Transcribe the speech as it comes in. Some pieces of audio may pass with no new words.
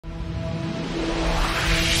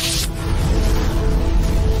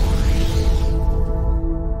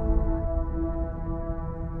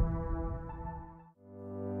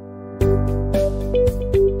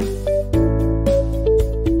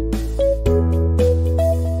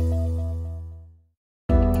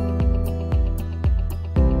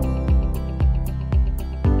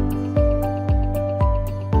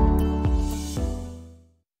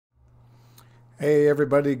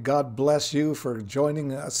everybody. God bless you for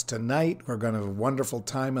joining us tonight. We're going to have a wonderful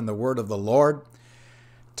time in the Word of the Lord,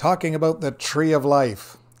 talking about the tree of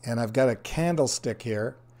life. And I've got a candlestick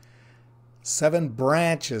here, 7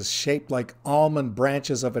 branches shaped like almond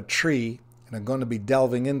branches of a tree. And I'm going to be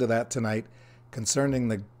delving into that tonight concerning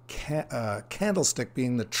the candlestick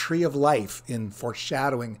being the tree of life in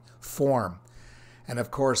foreshadowing form. And of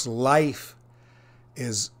course, life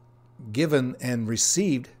is given and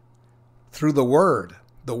received through the Word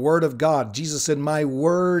of God. Jesus said, "My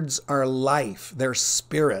words are life, they're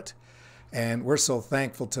spirit." And we're so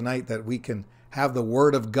thankful tonight that we can have the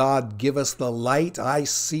Word of God give us the light. I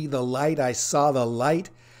see the light, I saw the light.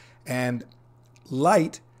 And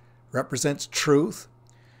light represents truth.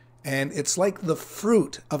 And it's like the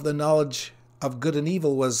fruit of the knowledge of good and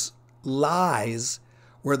evil was lies,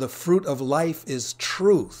 where the fruit of life is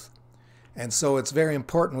truth. And so it's very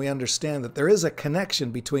important we understand that there is a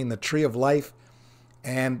connection between the tree of life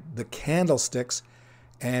and the candlesticks.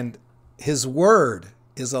 And His Word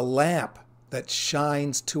is a lamp that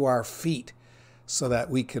shines to our feet so that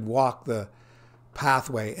we could walk the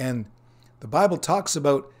pathway. And the Bible talks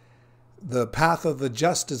about the path of the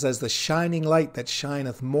just is as the shining light that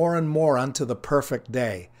shineth more and more unto the perfect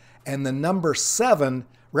day. And the number 7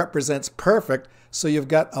 represents perfect. So you've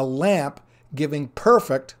got a lamp giving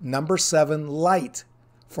perfect number 7 light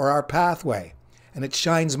for our pathway. And it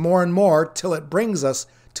shines more and more till it brings us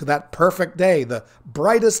to that perfect day, the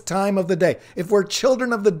brightest time of the day. If we're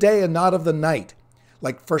children of the day and not of the night,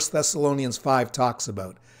 like 1 Thessalonians 5 talks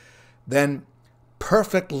about, then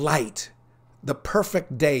perfect light, the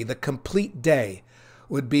perfect day, the complete day,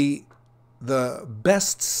 would be the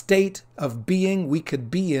best state of being we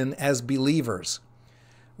could be in as believers,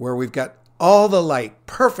 where we've got all the light,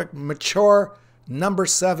 perfect, mature, number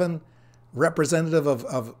 7, representative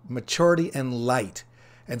of maturity and light.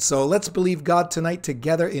 And so let's believe God tonight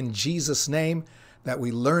together in Jesus' name that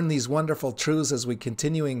we learn these wonderful truths as we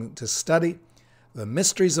continuing to study the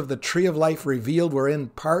mysteries of the tree of life revealed. We're in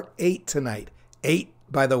part 8 tonight. 8,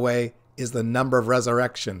 by the way, is the number of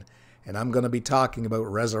resurrection. And I'm going to be talking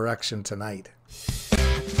about resurrection tonight.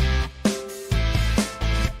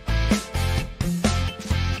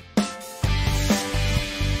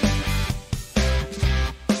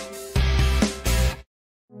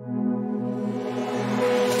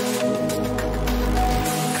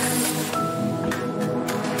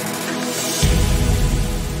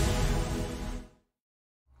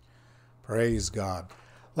 Praise God.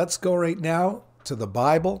 Let's go right now to the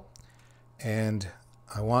Bible. And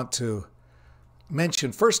I want to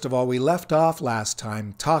mention, first of all, we left off last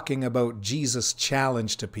time talking about Jesus'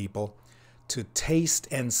 challenge to people to taste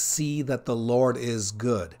and see that the Lord is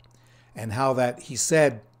good. And how that He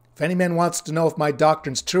said, if any man wants to know if my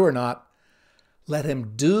doctrine's true or not, let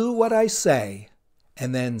him do what I say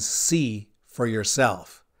and then see for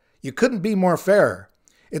yourself. You couldn't be more fair.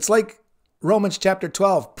 It's like Romans chapter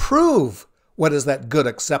 12, prove what is that good,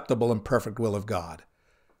 acceptable, and perfect will of God.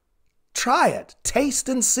 Try it, taste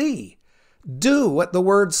and see. Do what the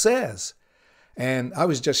Word says. And I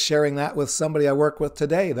was just sharing that with somebody I work with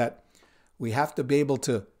today, that we have to be able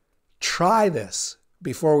to try this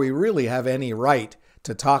before we really have any right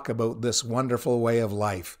to talk about this wonderful way of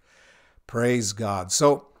life. Praise God.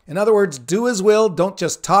 So, in other words, do His will. Don't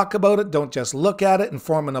just talk about it. Don't just look at it and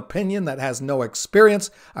form an opinion that has no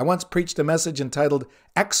experience. I once preached a message entitled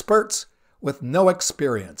Experts with No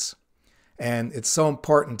Experience. And it's so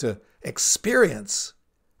important to experience,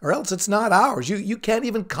 or else it's not ours. You can't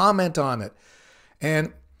even comment on it.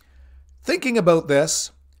 And thinking about this,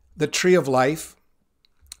 the tree of life,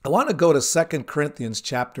 I want to go to 2 Corinthians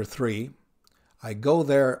chapter 3. I go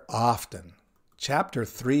there often. Chapter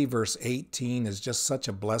 3, verse 18 is just such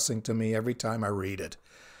a blessing to me every time I read it,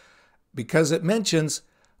 because it mentions,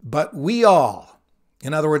 but we all,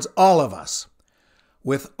 in other words, all of us,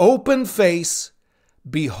 with open face,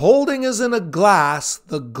 beholding as in a glass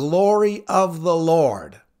the glory of the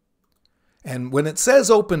Lord. And when it says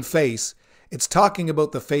open face, it's talking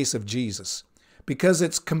about the face of Jesus, because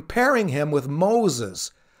it's comparing Him with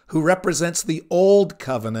Moses, who represents the old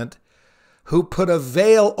covenant, who put a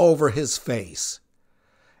veil over his face.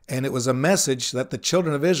 And it was a message that the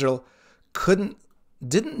children of Israel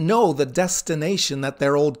didn't know the destination that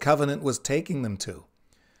their old covenant was taking them to.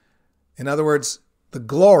 In other words, the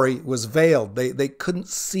glory was veiled. They couldn't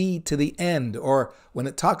see to the end. Or when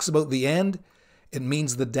it talks about the end, it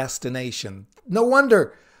means the destination. No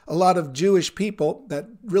wonder a lot of Jewish people that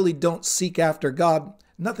really don't seek after God,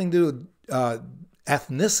 nothing to do with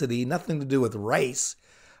ethnicity, nothing to do with race.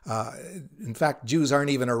 In fact, Jews aren't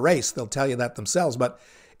even a race. They'll tell you that themselves. But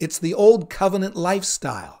it's the old covenant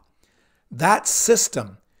lifestyle. that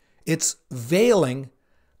system, it's veiling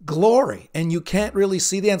glory, and you can't really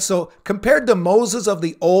see the end. So compared to Moses of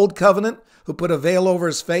the old covenant, who put a veil over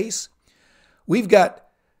his face, we've got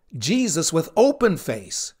Jesus with open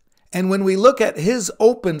face. And when we look at his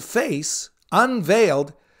open face,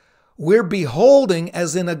 unveiled, we're beholding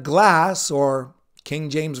as in a glass, or King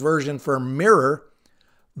James Version for mirror,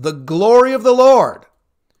 the glory of the Lord.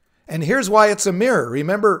 And here's why it's a mirror.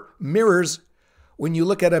 Remember, mirrors, when you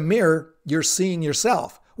look at a mirror, you're seeing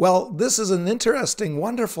yourself. Well, this is an interesting,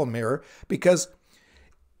 wonderful mirror because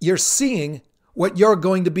you're seeing what you're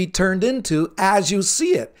going to be turned into as you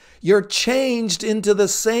see it. You're changed into the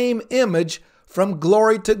same image from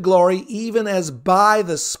glory to glory, even as by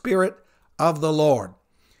the Spirit of the Lord.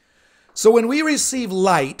 So when we receive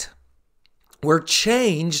light, we're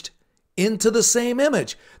changed into the same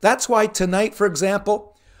image. That's why tonight, for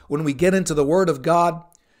example, when we get into the Word of God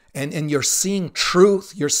and you're seeing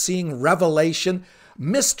truth, you're seeing revelation,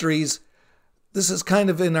 mysteries, this is kind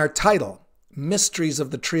of in our title, Mysteries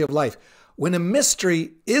of the Tree of Life. When a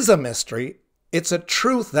mystery is a mystery, it's a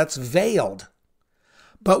truth that's veiled.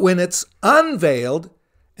 But when it's unveiled,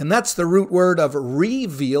 and that's the root word of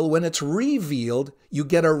reveal, when it's revealed, you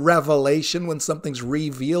get a revelation when something's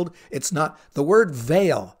revealed. It's not, the word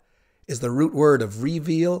veil is the root word of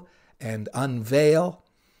reveal and unveil.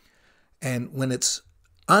 And when it's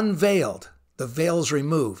unveiled, the veil's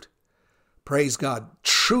removed. Praise God.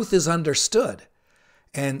 Truth is understood.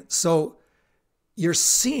 And so you're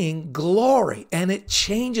seeing glory, and it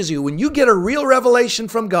changes you. When you get a real revelation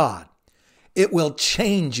from God, it will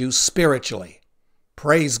change you spiritually.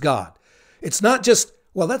 Praise God. It's not just,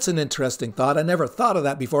 well, that's an interesting thought. I never thought of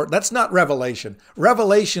that before. That's not revelation.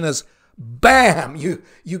 Revelation is bam, you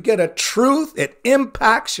get a truth. It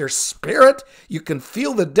impacts your spirit. You can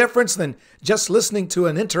feel the difference than just listening to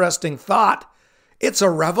an interesting thought. It's a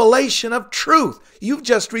revelation of truth. You've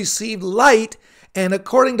just received light, and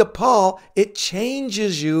according to Paul, it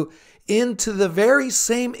changes you into the very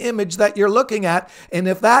same image that you're looking at. And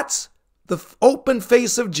if that's the open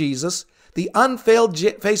face of Jesus, the unveiled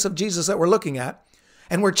face of Jesus that we're looking at,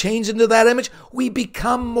 and we're changed into that image, we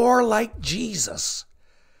become more like Jesus.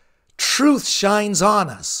 Truth shines on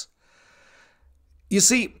us. You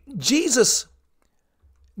see, Jesus,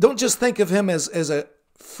 don't just think of him as a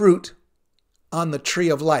fruit on the tree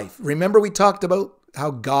of life. Remember we talked about how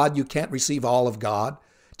God, you can't receive all of God,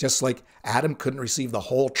 just like Adam couldn't receive the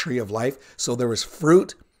whole tree of life. So there was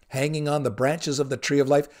fruit hanging on the branches of the tree of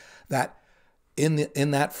life, that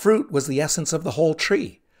in that fruit was the essence of the whole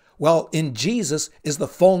tree. Well, in Jesus is the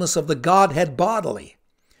fullness of the Godhead bodily,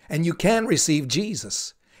 and you can receive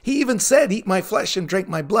Jesus. He even said, eat my flesh and drink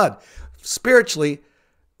my blood, spiritually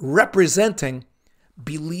representing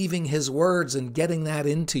believing his words and getting that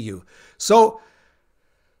into you. So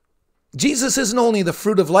Jesus isn't only the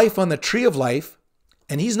fruit of life on the tree of life,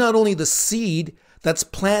 and he's not only the seed that's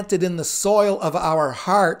planted in the soil of our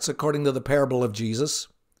hearts, according to the parable of Jesus,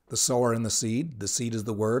 the sower and the seed. The seed is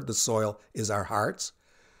the word, the soil is our hearts.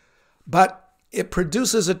 But it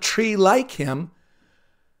produces a tree like him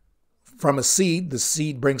from a seed. The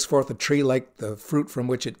seed brings forth a tree like the fruit from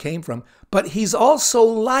which it came from. But he's also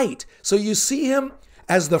light. So you see him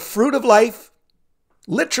as the fruit of life,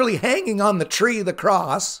 literally hanging on the tree, the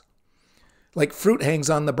cross, like fruit hangs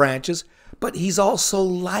on the branches. But he's also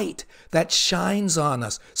light that shines on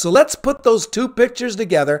us. So let's put those two pictures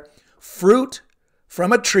together, fruit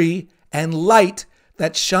from a tree and light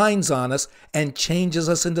that shines on us and changes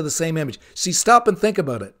us into the same image. See, stop and think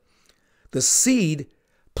about it. The seed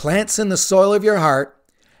plants in the soil of your heart,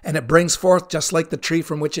 and it brings forth just like the tree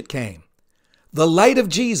from which it came. The light of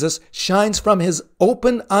Jesus shines from his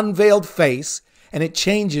open, unveiled face, and it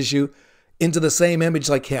changes you into the same image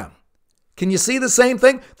like him. Can you see the same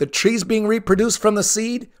thing? The tree's being reproduced from the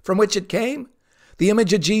seed from which it came. The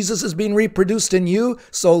image of Jesus is being reproduced in you.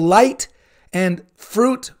 So light and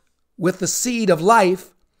fruit with the seed of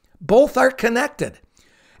life, both are connected.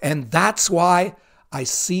 And that's why I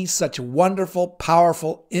see such wonderful,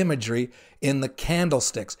 powerful imagery in the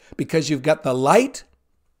candlesticks, because you've got the light,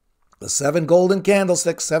 the 7 golden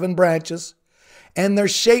candlesticks, 7 branches, and they're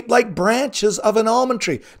shaped like branches of an almond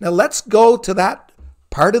tree. Now let's go to that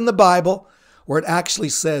part in the Bible where it actually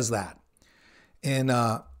says that. In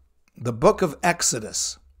the book of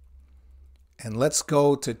Exodus. And let's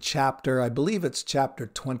go to chapter, I believe it's chapter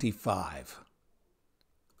 25.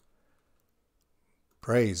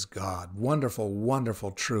 Praise God. Wonderful,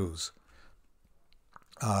 wonderful truths.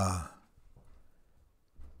 Let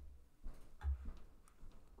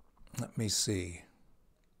me see.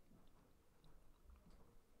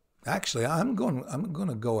 Actually, I'm going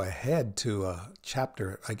to go ahead to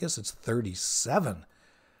chapter, I guess it's 37.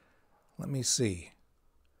 Let me see.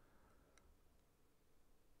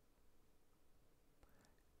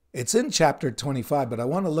 It's in chapter 25, but I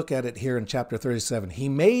want to look at it here in chapter 37. He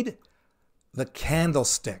made the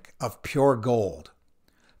candlestick of pure gold.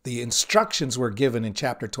 The instructions were given in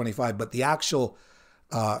chapter 25, but the actual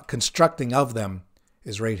constructing of them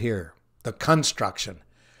is right here. The construction.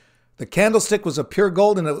 The candlestick was of pure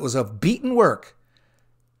gold, and it was of beaten work.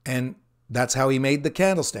 And that's how he made the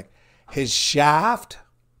candlestick. His shaft,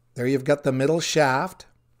 there you've got the middle shaft,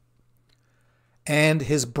 and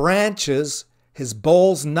his branches, his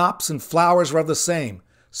bowls, knops, and flowers were the same.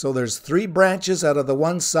 So there's 3 branches out of the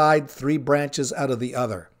one side, 3 branches out of the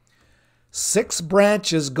other. 6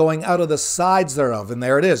 branches going out of the sides thereof. And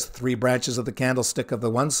there it is, 3 branches of the candlestick of the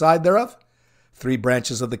one side thereof, 3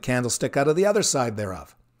 branches of the candlestick out of the other side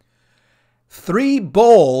thereof. 3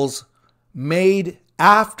 bowls made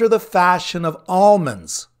after the fashion of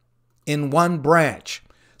almonds in one branch.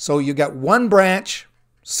 So you got 1 branch,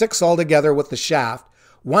 6 altogether with the shaft.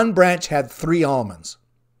 1 branch had 3 almonds.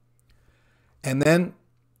 And then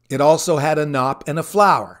it also had a knop and a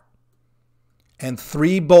flower. And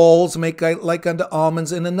 3 bowls make like unto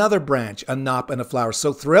almonds in another branch, a knop and a flower.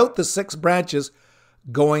 So throughout the 6 branches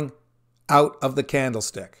going out of the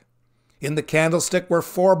candlestick. In the candlestick were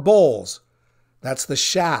 4 bowls. That's the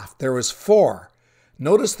shaft. There was 4.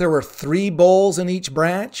 Notice there were 3 bowls in each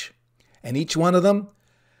branch, and each one of them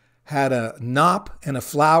had a knop and a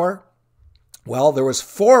flower. Well, there was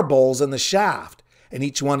 4 bowls in the shaft, and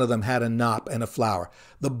each one of them had a knop and a flower.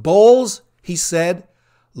 The bowls, he said,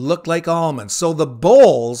 looked like almonds. So the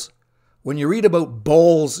bowls, when you read about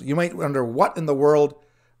bowls, you might wonder, what in the world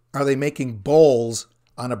are they making bowls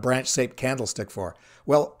on a branch-shaped candlestick for?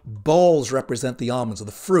 Well, bowls represent the almonds,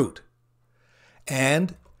 the fruit.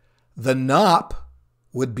 And the knop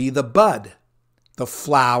would be the bud. The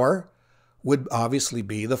flower would obviously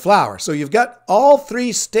be the flower. So you've got all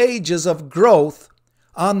 3 stages of growth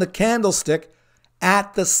on the candlestick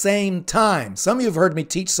at the same time. Some of you have heard me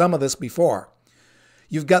teach some of this before.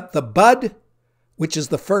 You've got the bud, which is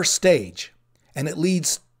the first stage, and it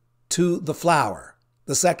leads to the flower,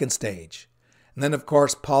 the second stage. And then, of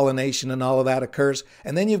course, pollination and all of that occurs.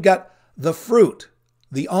 And then you've got the fruit,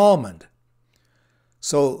 the almond.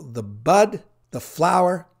 So the bud, the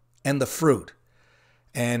flower, and the fruit.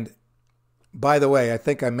 And by the way, I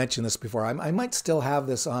think I mentioned this before. I might still have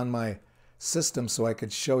this on my system so I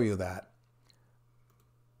could show you that.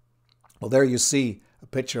 Well, there you see a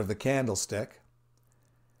picture of the candlestick.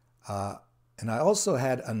 And I also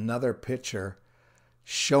had another picture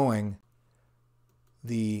showing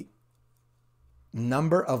the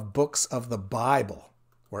number of books of the Bible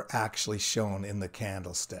were actually shown in the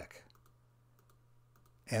candlestick.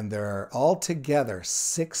 And there are altogether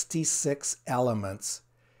 66 elements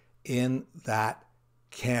in that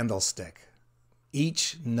candlestick.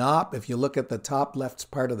 Each knop, if you look at the top left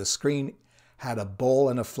part of the screen, had a bowl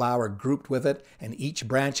and a flower grouped with it, and each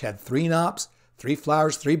branch had 3 knops, 3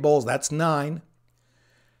 flowers, 3 bowls, that's 9.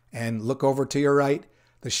 And look over to your right,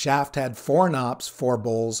 the shaft had 4 knops, 4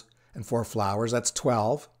 bowls, and 4 flowers, that's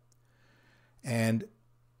 12. And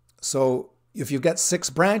so if you've got 6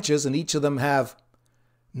 branches and each of them have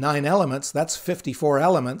 9 elements, that's 54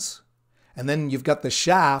 elements. And then you've got the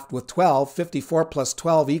shaft with 12. 54 plus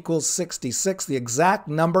 12 equals 66, the exact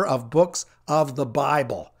number of books of the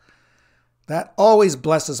Bible. That always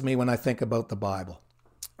blesses me when I think about the Bible.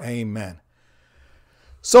 Amen.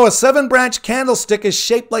 So a 7-branch candlestick is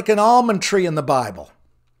shaped like an almond tree in the Bible.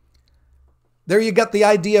 There you got the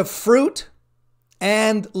idea of fruit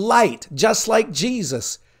and light, just like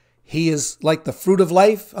Jesus. He is like the fruit of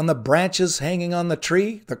life on the branches hanging on the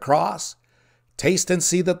tree, the cross. Taste and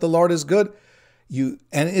see that the Lord is good. And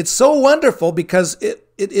it's so wonderful because it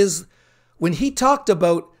is, when he talked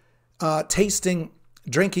about tasting,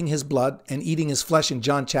 drinking his blood and eating his flesh in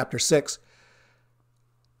John chapter 6,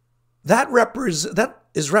 that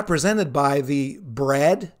is represented by the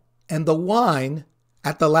bread and the wine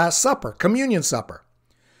at the Last Supper, communion supper.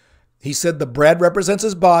 He said the bread represents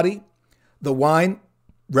his body, the wine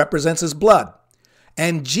represents his blood.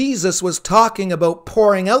 And Jesus was talking about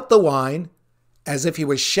pouring out the wine as if he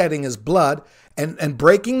was shedding his blood, and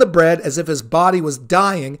breaking the bread as if his body was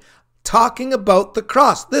dying, talking about the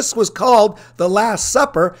cross. This was called the Last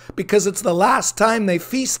Supper because it's the last time they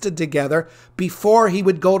feasted together before he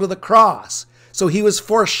would go to the cross. So he was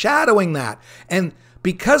foreshadowing that. And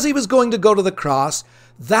because he was going to go to the cross,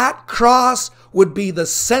 that cross would be the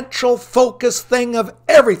central focus thing of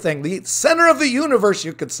everything, the center of the universe,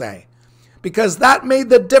 you could say, because that made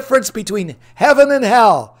the difference between heaven and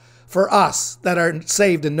hell, for us that are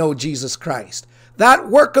saved and know Jesus Christ. That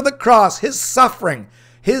work of the cross, his suffering,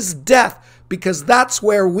 his death, because that's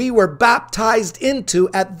where we were baptized into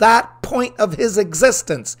at that point of his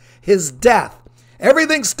existence, his death.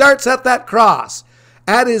 Everything starts at that cross,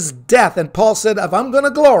 at his death. And Paul said, if I'm going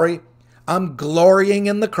to glory, I'm glorying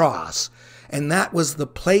in the cross. And that was the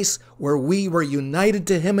place where we were united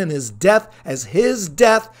to him in his death, as his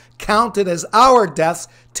death counted as our deaths,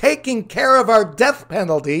 taking care of our death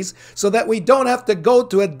penalties so that we don't have to go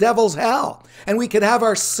to a devil's hell. And we could have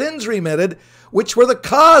our sins remitted, which were the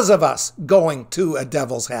cause of us going to a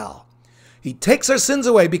devil's hell. He takes our sins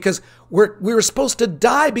away because we were supposed to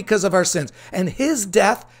die because of our sins. And his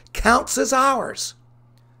death counts as ours.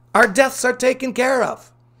 Our deaths are taken care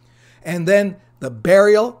of. And then the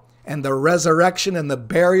burial and the resurrection and the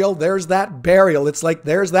burial, there's that burial. It's like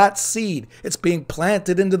there's that seed. It's being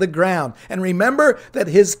planted into the ground. And remember that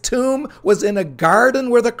his tomb was in a garden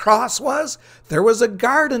where the cross was? There was a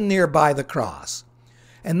garden nearby the cross.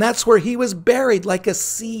 And that's where he was buried, like a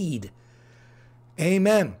seed.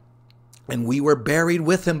 Amen. And we were buried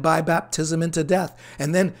with him by baptism into death.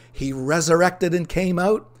 And then he resurrected and came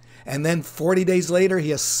out. And then 40 days later,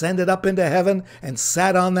 he ascended up into heaven and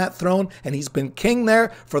sat on that throne. And he's been king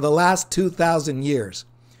there for the last 2,000 years.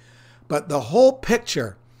 But the whole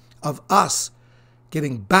picture of us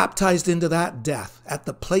getting baptized into that death, at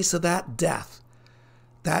the place of that death,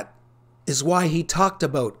 that is why he talked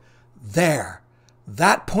about there,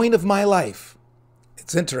 that point of my life.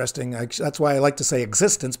 It's interesting. That's why I like to say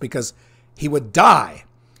existence, because he would die.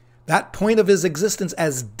 That point of his existence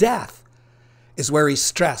as death is where he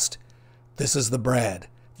stressed, this is the bread,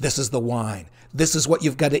 this is the wine, this is what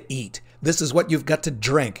you've got to eat, this is what you've got to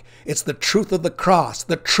drink. It's the truth of the cross,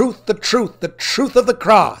 the truth of the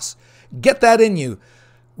cross. Get that in you.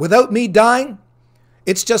 Without me dying,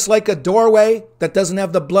 it's just like a doorway that doesn't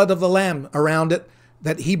have the blood of the lamb around it,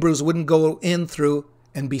 that Hebrews wouldn't go in through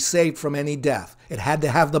and be saved from any death. It had to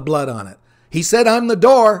have the blood on it. He said, I'm the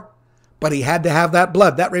door, but he had to have that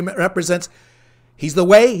blood. That represents he's the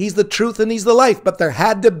way, he's the truth, and he's the life. But there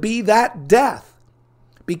had to be that death.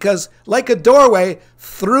 Because like a doorway,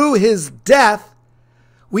 through his death,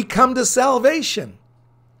 we come to salvation.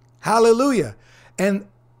 Hallelujah. And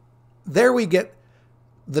there we get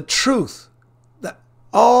the truth that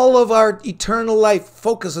all of our eternal life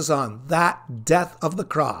focuses on, that death of the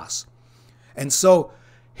cross. And so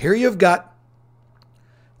here you've got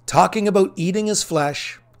talking about eating his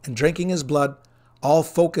flesh and drinking his blood, all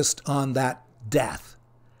focused on that death,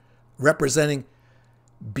 representing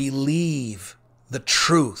believe the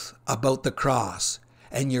truth about the cross,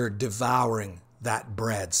 and you're devouring that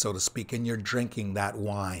bread, so to speak, and you're drinking that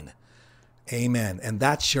wine. Amen. And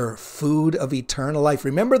that's your food of eternal life.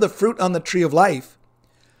 Remember, the fruit on the tree of life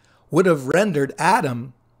would have rendered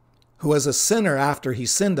Adam, who was a sinner after he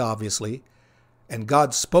sinned, obviously, and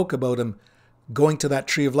God spoke about him going to that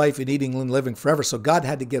tree of life and eating and living forever. So God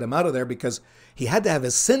had to get him out of there because he had to have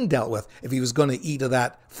his sin dealt with if he was going to eat of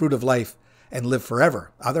that fruit of life and live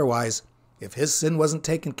forever. Otherwise, if his sin wasn't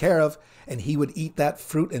taken care of and he would eat that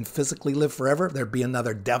fruit and physically live forever, there'd be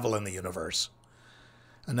another devil in the universe,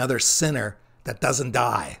 another sinner that doesn't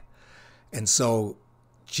die. And so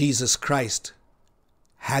Jesus Christ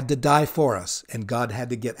had to die for us, and God had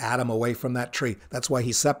to get Adam away from that tree. That's why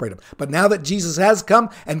he separated him. But now that Jesus has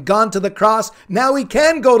come and gone to the cross, now we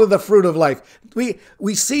can go to the fruit of life.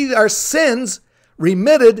 We see our sins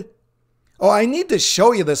remitted. Oh, I need to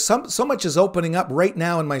show you this. So much is opening up right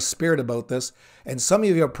now in my spirit about this, and some of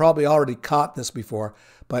you have probably already caught this before,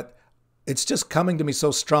 but it's just coming to me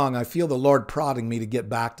so strong. I feel the Lord prodding me to get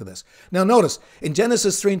back to this. Now notice, in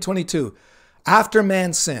Genesis 3:22, after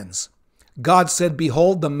man sins, God said,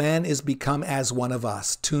 behold, the man is become as one of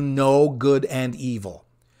us, to know good and evil.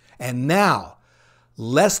 And now,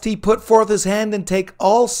 lest he put forth his hand and take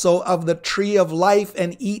also of the tree of life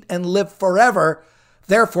and eat and live forever,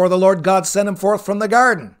 therefore the Lord God sent him forth from the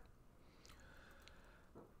garden.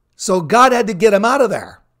 So God had to get him out of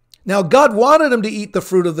there. Now, God wanted him to eat the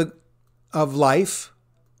fruit of life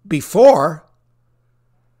before,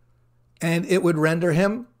 and it would render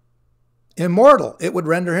him immortal. It would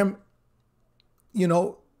render him,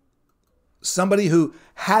 somebody who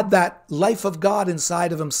had that life of God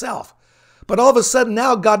inside of himself. But all of a sudden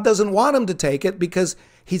now God doesn't want him to take it because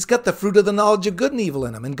he's got the fruit of the knowledge of good and evil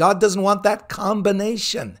in him. And God doesn't want that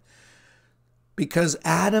combination because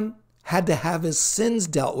Adam had to have his sins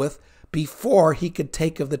dealt with before he could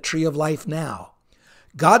take of the tree of life now.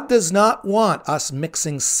 God does not want us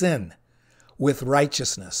mixing sin with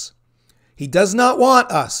righteousness. He does not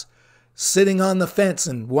want us sitting on the fence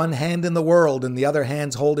and one hand in the world and the other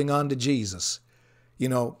hand's holding on to Jesus.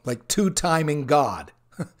 like two-timing God.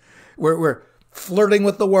 We're flirting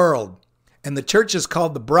with the world. And the church is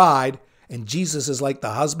called the bride, and Jesus is like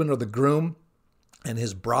the husband or the groom, and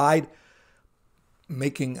his bride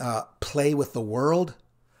making play with the world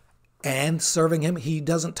and serving him. He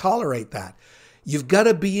doesn't tolerate that. You've got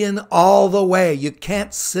to be in all the way. You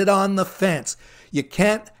can't sit on the fence. You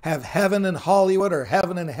can't have heaven and Hollywood or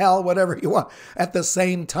heaven and hell, whatever you want, at the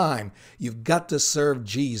same time. You've got to serve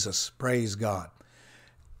Jesus. Praise God.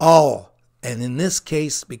 And in this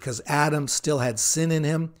case, because Adam still had sin in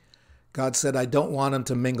him, God said, I don't want him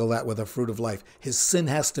to mingle that with the fruit of life. His sin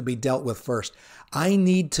has to be dealt with first. I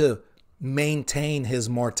need to maintain his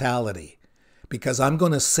mortality because I'm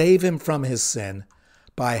going to save him from his sin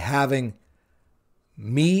by having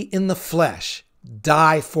me in the flesh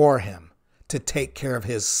die for him to take care of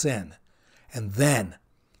his sin. And then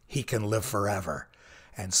he can live forever.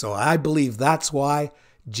 And so I believe that's why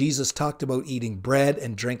Jesus talked about eating bread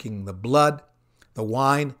and drinking the blood, the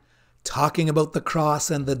wine, talking about the cross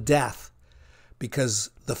and the death, because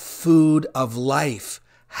the food of life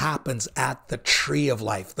happens at the tree of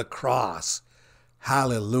life, the cross.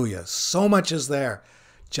 Hallelujah. So much is there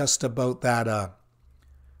just about that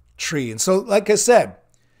tree. And so, like I said,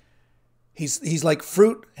 he's like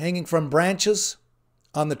fruit hanging from branches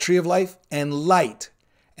on the tree of life and light.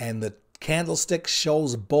 And the candlestick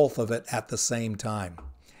shows both of it at the same time.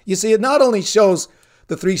 You see, it not only shows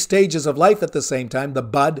the three stages of life at the same time, the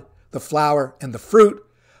bud, the flower, and the fruit,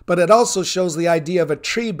 but it also shows the idea of a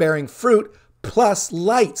tree bearing fruit plus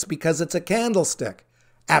lights because it's a candlestick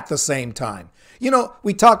at the same time.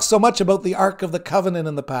 We talked so much about the Ark of the Covenant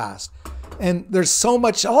in the past, and there's so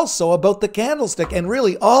much also about the candlestick and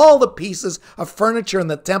really all the pieces of furniture in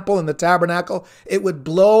the temple and the tabernacle. It would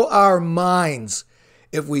blow our minds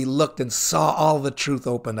if we looked and saw all the truth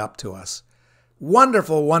opened up to us.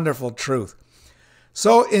 Wonderful, wonderful truth.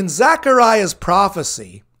 So in Zechariah's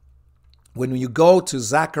prophecy, when you go to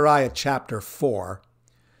Zechariah chapter 4,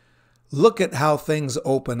 look at how things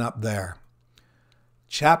open up there.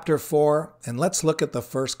 Chapter 4, and let's look at the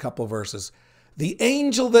first couple verses. The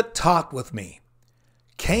angel that talked with me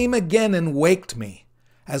came again and waked me,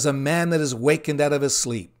 as a man that is wakened out of his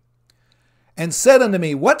sleep, and said unto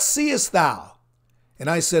me, What seest thou? And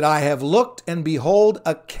I said, I have looked, and behold,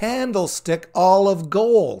 a candlestick all of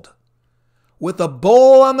gold, with a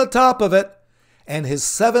bowl on the top of it, and his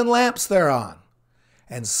 7 lamps thereon,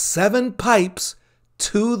 and 7 pipes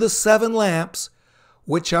to the 7 lamps,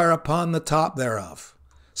 which are upon the top thereof.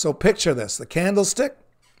 So picture this, the candlestick,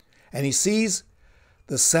 and he sees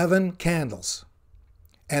the 7 candles.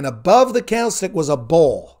 And above the candlestick was a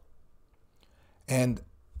bowl. And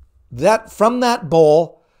that from that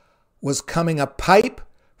bowl was coming a pipe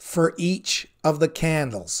for each of the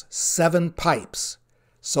candles, 7 pipes.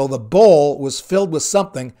 So the bowl was filled with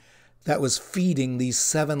something that was feeding these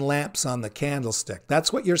 7 lamps on the candlestick.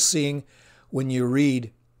 That's what you're seeing when you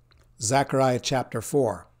read Zechariah chapter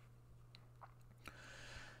 4.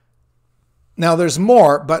 Now there's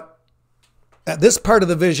more, but at this part of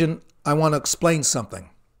the vision, I want to explain something.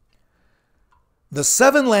 The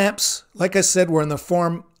 7 lamps, like I said, were in the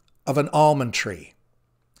form of an almond tree.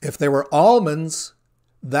 If there were almonds,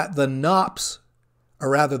 that the knops, or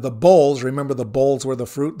rather the bowls, remember the bowls were the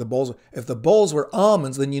fruit, if the bowls were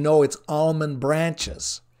almonds, then you know it's almond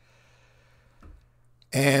branches.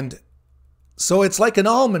 And so it's like an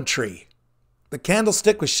almond tree. The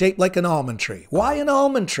candlestick was shaped like an almond tree. Why an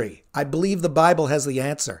almond tree? I believe the Bible has the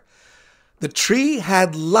answer. The tree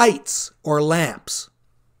had lights or lamps,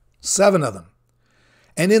 7 of them.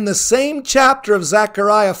 And in the same chapter of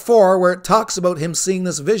Zechariah 4, where it talks about him seeing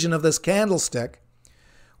this vision of this candlestick,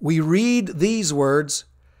 we read these words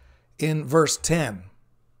in verse 10.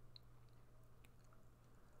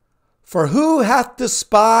 For who hath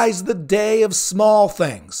despised the day of small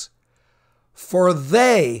things? For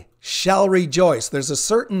they shall rejoice. There's a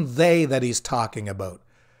certain they that he's talking about.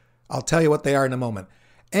 I'll tell you what they are in a moment.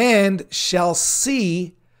 And shall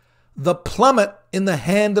see the plummet in the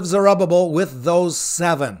hand of Zerubbabel with those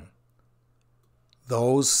 7.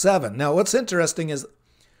 Those 7. Now, what's interesting is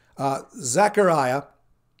Zechariah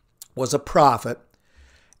was a prophet,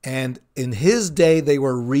 and in his day they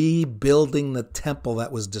were rebuilding the temple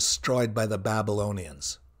that was destroyed by the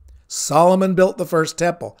Babylonians. Solomon built the first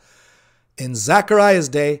temple. In Zechariah's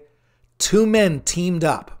day, 2 men teamed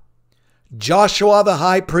up. Joshua the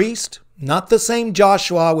high priest, not the same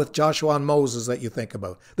Joshua with Joshua and Moses that you think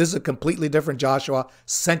about. This is a completely different Joshua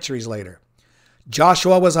centuries later.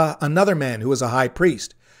 Joshua was another man who was a high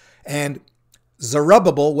priest. And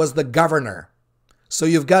Zerubbabel was the governor. So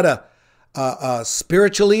you've got a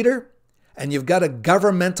spiritual leader and you've got a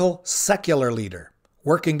governmental secular leader.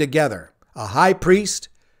 working together, a high priest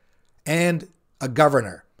and a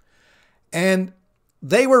governor. And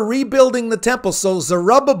they were rebuilding the temple. So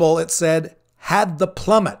Zerubbabel, it said, had the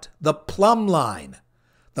plummet, the plumb line.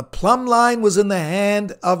 The plumb line was in the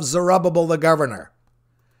hand of Zerubbabel, the governor.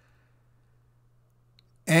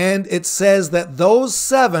 And it says that those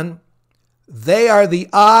 7, they are the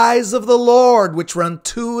eyes of the Lord, which run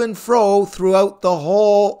to and fro throughout the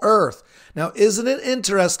whole earth. Now, isn't it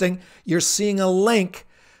interesting? You're seeing a link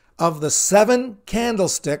of the 7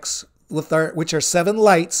 candlesticks, which are 7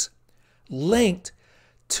 lights, linked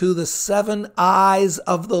to the 7 eyes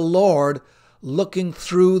of the Lord looking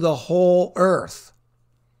through the whole earth.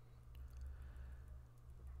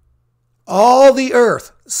 All the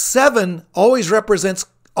earth. 7 always represents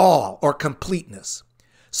all or completeness.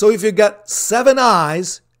 So if you've got 7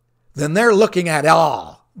 eyes, then they're looking at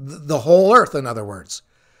all, the whole earth, in other words.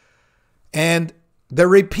 And they're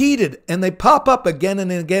repeated and they pop up again and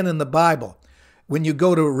again in the Bible. When you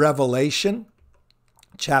go to Revelation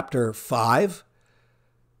chapter 5,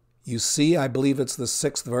 you see, I believe it's the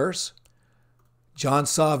 6th verse, John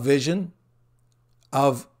saw a vision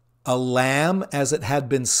of a lamb as it had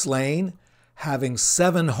been slain, having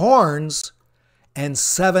 7 horns and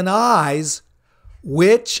 7 eyes,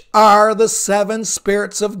 which are the 7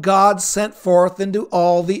 spirits of God sent forth into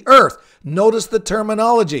all the earth. Notice the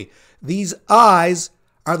terminology. These eyes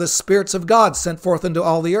are the spirits of God sent forth into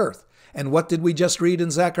all the earth. And what did we just read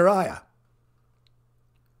in Zechariah?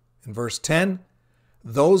 In verse 10,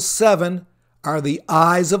 those 7 are the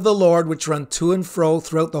eyes of the Lord which run to and fro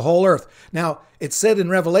throughout the whole earth. Now, it said in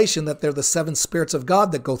Revelation that they're the 7 spirits of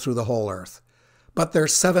God that go through the whole earth. But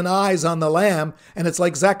there's 7 eyes on the Lamb, and it's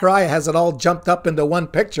like Zechariah has it all jumped up into one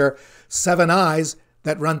picture, 7 eyes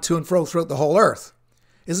that run to and fro throughout the whole earth.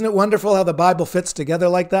 Isn't it wonderful how the Bible fits together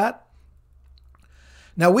like that?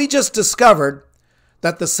 Now, we just discovered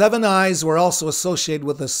that the 7 eyes were also associated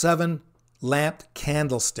with the 7-lamped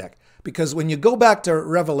candlestick. Because when you go back to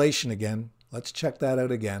Revelation again, let's check that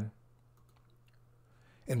out again.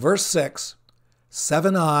 In verse 6,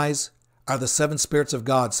 7 eyes are the 7 spirits of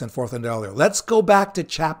God sent forth into all the earth. Let's go back to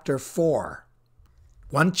chapter 4,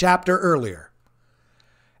 one chapter earlier.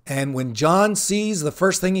 And when John sees, the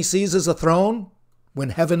first thing he sees is a throne.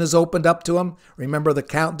 When heaven is opened up to him, remember the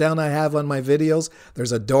countdown I have on my videos?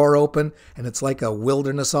 There's a door open and it's like a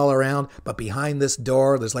wilderness all around. But behind this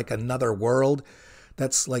door, there's like another world.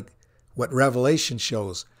 That's like what Revelation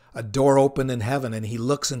shows. A door open in heaven and he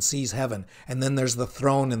looks and sees heaven. And then there's the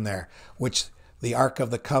throne in there, which the Ark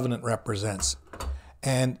of the Covenant represents.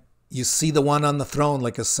 And you see the one on the throne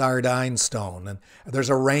like a sardine stone. And there's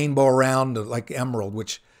a rainbow around like emerald,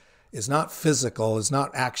 which is not physical, is not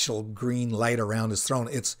actual green light around his throne.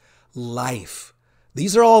 It's life.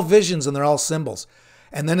 These are all visions and they're all symbols.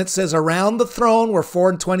 And then it says around the throne were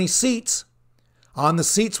 24 seats. On the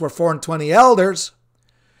seats were 24 elders.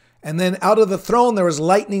 And then out of the throne there was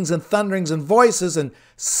lightnings and thunderings and voices and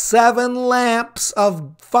 7 lamps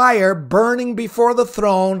of fire burning before the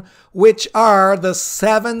throne, which are the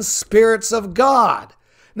 7 spirits of God.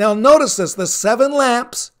 Now notice this, the 7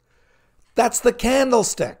 lamps, that's the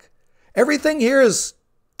candlestick. Everything here is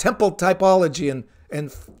temple typology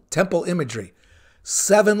and temple imagery.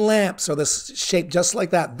 7 lamps are the shape just like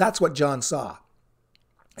that. That's what John saw.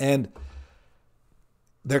 And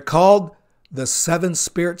they're called the 7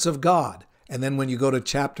 spirits of God. And then when you go to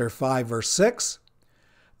chapter 5, verse 6,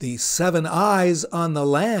 the 7 eyes on the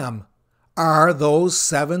Lamb are those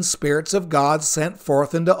 7 spirits of God sent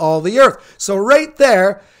forth into all the earth. So right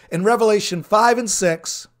there in Revelation 5 and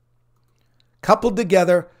 6, coupled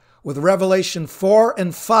together with Revelation 4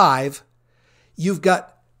 and 5, you've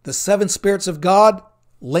got the 7 spirits of God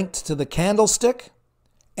linked to the candlestick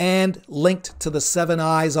and linked to the 7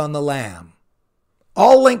 eyes on the Lamb.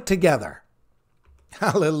 All linked together.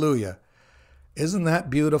 Hallelujah. Isn't that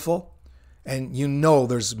beautiful? And you know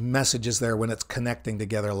there's messages there when it's connecting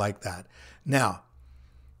together like that. Now,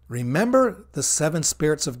 remember the 7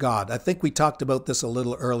 spirits of God. I think we talked about this a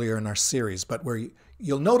little earlier in our series, but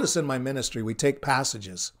you'll notice in my ministry, we take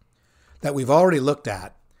passages that we've already looked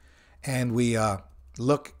at and we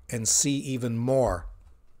look and see even more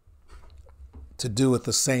to do with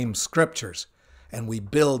the same scriptures. And we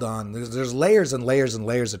build on, there's layers and layers and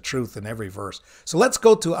layers of truth in every verse. So let's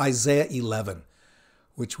go to Isaiah 11,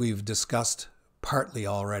 which we've discussed partly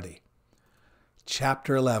already.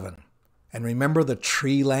 Chapter 11. And remember the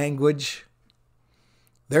tree language?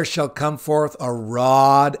 There shall come forth a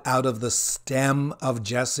rod out of the stem of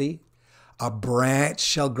Jesse. A branch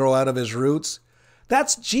shall grow out of his roots.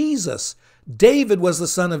 That's Jesus. David was the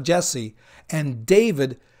son of Jesse, and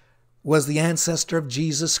David was the ancestor of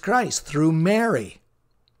Jesus Christ through Mary.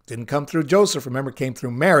 Didn't come through Joseph. Remember, it came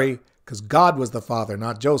through Mary because God was the father,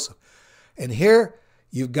 not Joseph. And here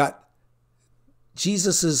you've got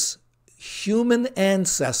Jesus's human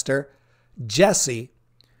ancestor, Jesse,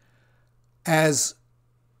 as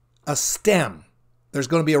a stem. There's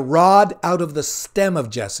going to be a rod out of the stem of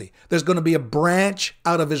Jesse. There's going to be a branch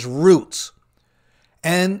out of his roots.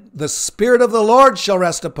 And the Spirit of the Lord shall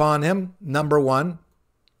rest upon him, number one.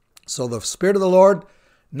 So the Spirit of the Lord,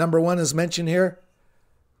 number one, is mentioned here.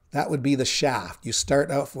 That would be the shaft. You start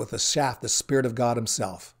off with the shaft, the Spirit of God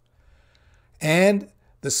himself. And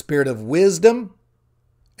the Spirit of wisdom.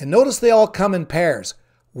 And notice they all come in pairs.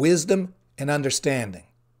 Wisdom and understanding.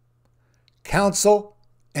 Counsel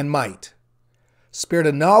and might. Spirit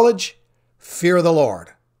of knowledge, fear of the Lord.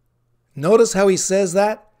 Notice how he says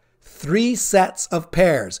that? 3 sets of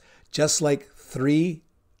pairs, just like 3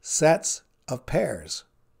 sets of pairs.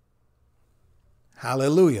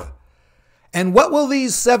 Hallelujah. And what will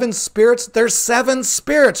these 7 spirits? There's 7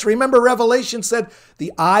 spirits. Remember, Revelation said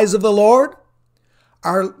the eyes of the Lord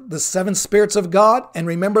are the 7 spirits of God. And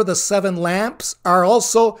remember, the 7 lamps are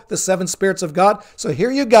also the 7 spirits of God. So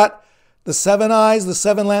here you got the 7 eyes, the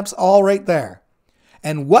 7 lamps, all right there.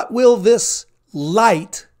 And what will this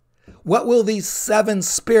light, what will these 7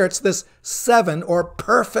 spirits, this 7 or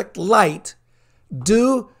perfect light,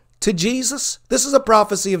 do to Jesus? This is a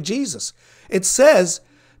prophecy of Jesus. It says,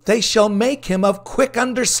 they shall make him of quick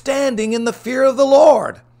understanding in the fear of the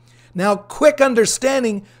Lord. Now, quick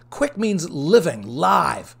understanding, quick means living,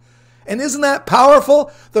 live. And isn't that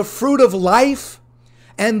powerful? The fruit of life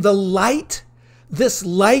and the light, this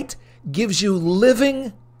light gives you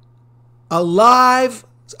living, alive,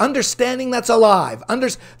 understanding that's alive.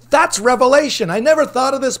 That's revelation. I never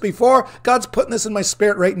thought of this before. God's putting this in my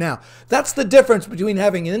spirit right now. That's the difference between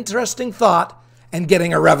having an interesting thought and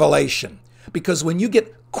getting a revelation. Because when you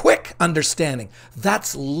get quick understanding,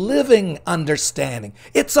 that's living understanding.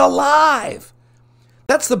 It's alive.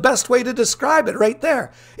 That's the best way to describe it right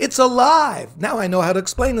there. It's alive. Now I know how to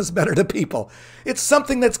explain this better to people. It's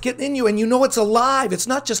something that's getting in you and you know it's alive. It's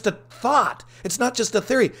not just a thought. It's not just a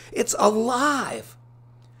theory. It's alive.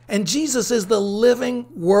 And Jesus is the living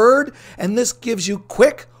word, and this gives you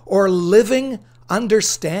quick or living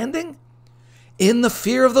understanding in the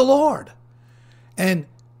fear of the Lord. And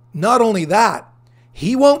not only that,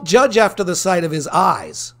 he won't judge after the sight of his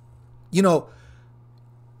eyes. You know,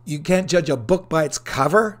 you can't judge a book by its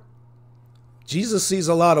cover. Jesus sees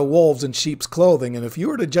a lot of wolves in sheep's clothing, and if you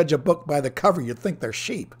were to judge a book by the cover, you'd think they're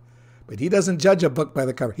sheep. But he doesn't judge a book by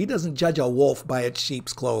the cover. He doesn't judge a wolf by its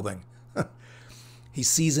sheep's clothing. He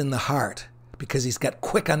sees in the heart because he's got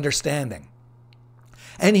quick understanding.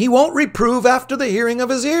 And he won't reprove after the hearing of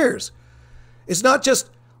his ears. It's not just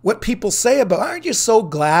what people say about, aren't you so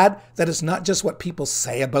glad that it's not just what people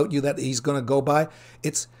say about you that he's going to go by?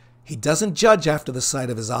 He doesn't judge after the sight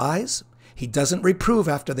of his eyes. He doesn't reprove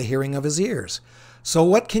after the hearing of his ears. So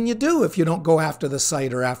what can you do if you don't go after the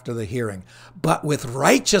sight or after the hearing? But with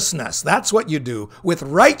righteousness, that's what you do. With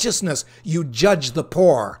righteousness, you judge the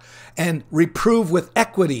poor and reprove with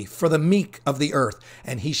equity for the meek of the earth.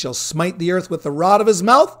 And he shall smite the earth with the rod of his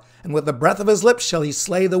mouth, and with the breath of his lips shall he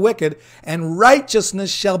slay the wicked. And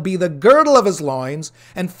righteousness shall be the girdle of his loins,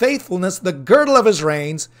 and faithfulness the girdle of his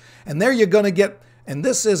reins. And there you're going to get, and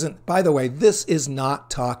this isn't, by the way, this is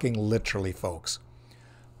not talking literally, folks.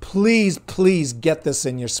 Please, please get this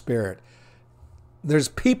in your spirit. There's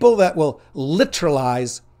people that will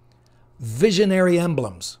literalize visionary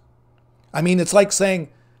emblems. I mean, it's like saying,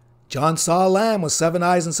 John saw a lamb with 7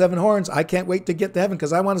 eyes and 7 horns. I can't wait to get to heaven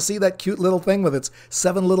because I want to see that cute little thing with its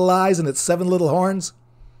 7 little eyes and its 7 little horns.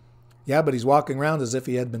 Yeah, but he's walking around as if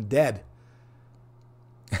he had been dead.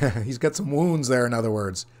 He's got some wounds there, in other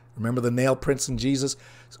words. Remember the nail prints in Jesus?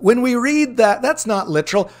 When we read that, that's not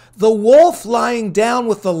literal. The wolf lying down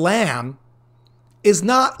with the lamb is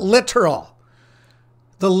not literal.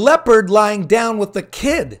 The leopard lying down with the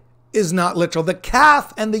kid is not literal. The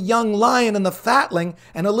calf and the young lion and the fatling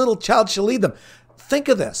and a little child shall lead them. Think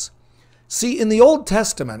of this. See, in the Old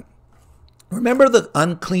Testament, remember the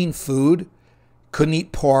unclean food? Couldn't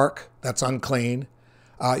eat pork. That's unclean.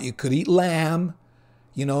 You could eat lamb.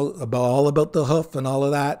 You know, all about the hoof and all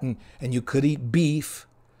of that. And you could eat beef,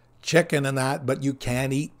 chicken and that, but you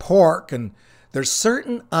can't eat pork. And there's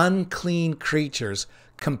certain unclean creatures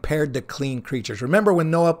compared to clean creatures. Remember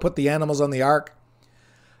when Noah put the animals on the ark?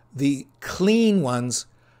 The clean ones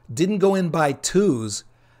didn't go in by 2s.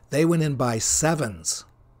 They went in by 7s.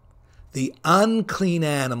 The unclean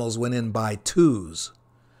animals went in by 2s.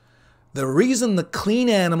 The reason the clean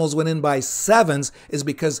animals went in by 7s is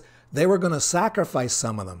because they were going to sacrifice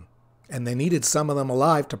some of them, and they needed some of them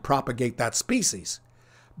alive to propagate that species.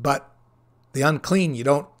 But the unclean, you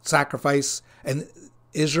don't sacrifice, and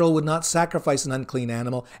Israel would not sacrifice an unclean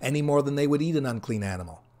animal any more than they would eat an unclean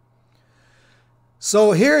animal.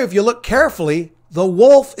 So here, if you look carefully, the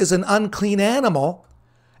wolf is an unclean animal,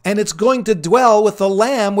 and it's going to dwell with the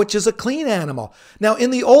lamb, which is a clean animal. Now, in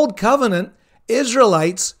the Old Covenant,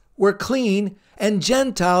 Israelites were clean and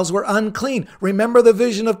Gentiles were unclean. Remember the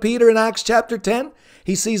vision of Peter in Acts chapter 10?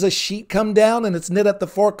 He sees a sheet come down and it's knit at the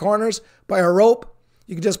four corners by a rope.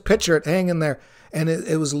 You can just picture it hanging there. And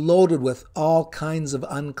it was loaded with all kinds of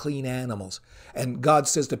unclean animals. And God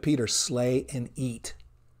says to Peter, slay and eat.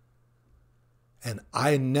 And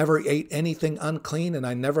I never ate anything unclean, and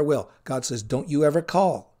I never will. God says, don't you ever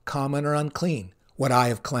call common or unclean what I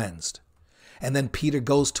have cleansed. And then Peter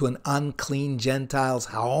goes to an unclean Gentile's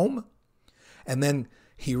home. And then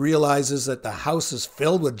he realizes that the house is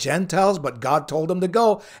filled with Gentiles, but God told him to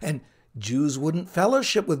go. And Jews wouldn't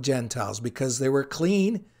fellowship with Gentiles because they were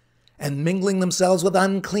clean and mingling themselves with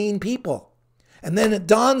unclean people. And then it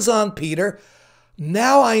dawns on Peter,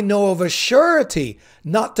 now I know of a surety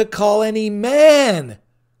not to call any man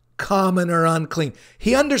common or unclean.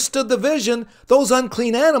 He understood the vision. Those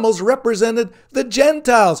unclean animals represented the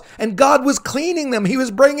Gentiles, and God was cleaning them. He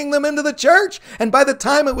was bringing them into the church. And by the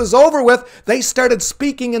time it was over with, they started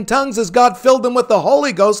speaking in tongues as God filled them with the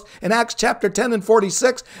Holy Ghost in Acts chapter 10 and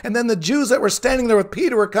 46. And then the Jews that were standing there with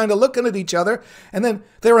Peter were kind of looking at each other. And then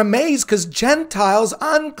they were amazed because Gentiles,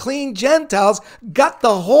 unclean Gentiles, got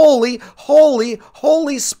the Holy, Holy,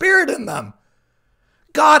 Holy Spirit in them.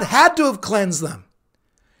 God had to have cleansed them.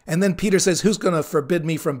 And then Peter says, who's going to forbid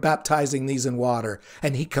me from baptizing these in water?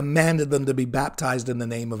 And he commanded them to be baptized in the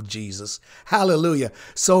name of Jesus. Hallelujah.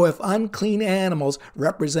 So if unclean animals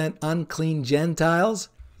represent unclean Gentiles,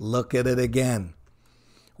 look at it again.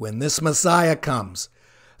 When this Messiah comes,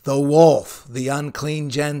 the wolf, the unclean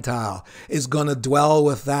Gentile, is going to dwell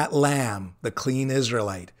with that lamb, the clean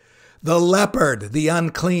Israelite. The leopard, the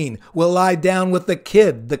unclean, will lie down with the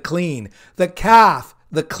kid, the clean. The calf,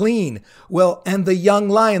 the clean, and the young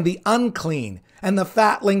lion, the unclean, and the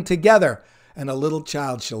fatling together, and a little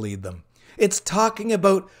child shall lead them. It's talking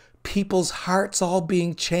about people's hearts all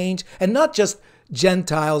being changed, and not just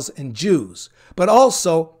Gentiles and Jews, but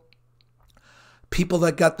also people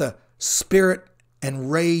that got the spirit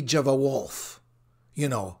and rage of a wolf,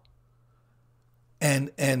 and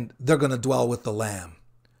they're going to dwell with the Lamb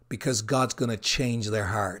because God's going to change their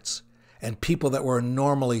hearts. And people that were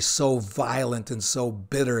normally so violent and so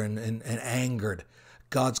bitter and angered,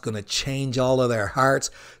 God's going to change all of their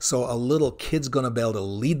hearts. So a little kid's going to be able to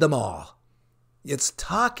lead them all. It's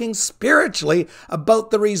talking spiritually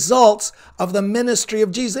about the results of the ministry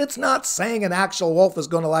of Jesus. It's not saying an actual wolf is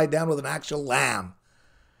going to lie down with an actual lamb.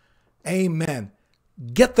 Amen.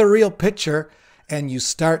 Get the real picture and you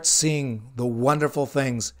start seeing the wonderful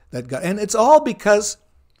things that God... And it's all because...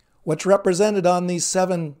 what's represented on these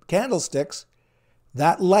 7 candlesticks,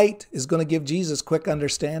 that light is going to give Jesus quick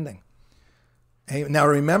understanding. Now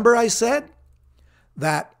remember I said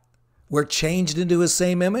that we're changed into his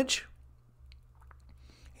same image?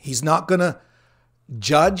 He's not going to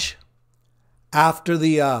judge after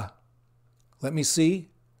the,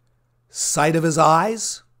 sight of his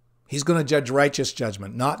eyes. He's going to judge righteous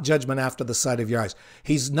judgment, not judgment after the sight of your eyes.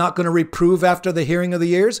 He's not going to reprove after the hearing of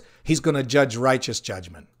the ears. He's going to judge righteous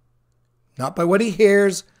judgment. Not by what he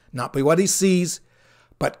hears, not by what he sees,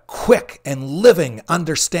 but quick and living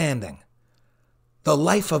understanding. The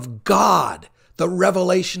life of God, the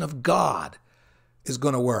revelation of God is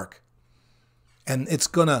going to work. And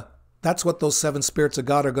that's what those 7 spirits of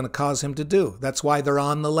God are going to cause him to do. That's why they're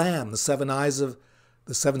on the Lamb. The 7 eyes of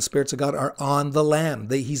the 7 spirits of God are on the Lamb.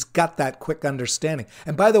 He's got that quick understanding.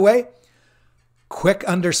 And by the way, quick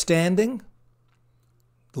understanding,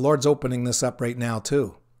 the Lord's opening this up right now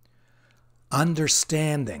too.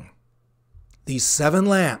 Understanding. These 7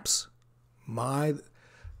 lamps, my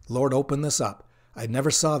Lord opened this up. I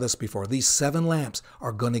never saw this before. These 7 lamps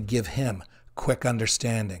are going to give him quick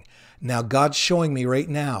understanding. Now God's showing me right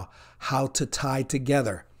now how to tie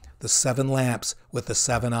together the 7 lamps with the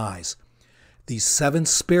 7 eyes. These 7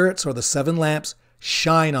 spirits or the 7 lamps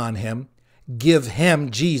shine on him, give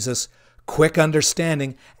him, Jesus, quick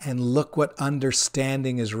understanding, and look what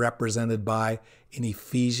understanding is represented by in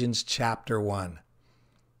Ephesians chapter 1.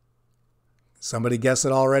 Somebody guess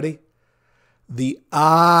it already? The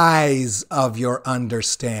eyes of your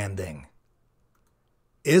understanding.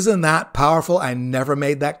 Isn't that powerful? I never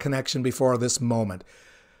made that connection before this moment.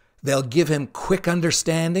 They'll give him quick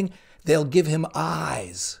understanding. They'll give him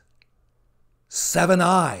eyes. 7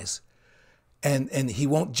 eyes. And he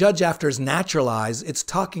won't judge after his natural eyes. It's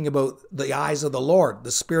talking about the eyes of the Lord,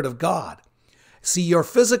 the Spirit of God. See, your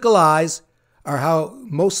physical eyes are how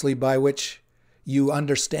mostly by which you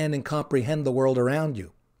understand and comprehend the world around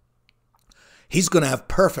you. He's going to have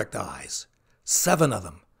perfect eyes, 7 of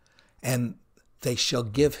them, and they shall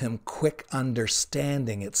give him quick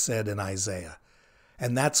understanding, it said in Isaiah.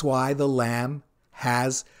 And that's why the Lamb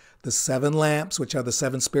has the 7 lamps, which are the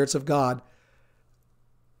 7 spirits of God,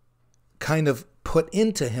 kind of put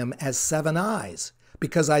into him as 7 eyes.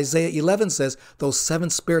 Because Isaiah 11 says those 7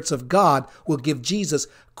 spirits of God will give Jesus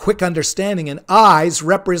quick understanding, and eyes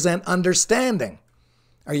represent understanding.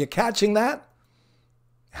 Are you catching that?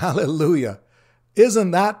 Hallelujah.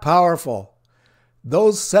 Isn't that powerful?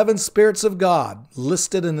 Those 7 spirits of God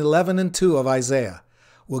listed in 11 and 2 of Isaiah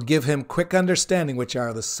will give him quick understanding, which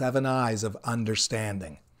are the 7 eyes of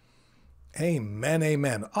understanding. Amen,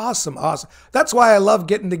 amen. Awesome, awesome. That's why I love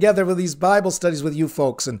getting together with these Bible studies with you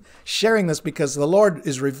folks and sharing this, because the Lord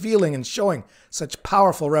is revealing and showing such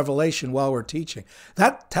powerful revelation while we're teaching.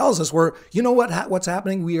 That tells us what's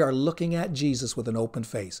happening? We are looking at Jesus with an open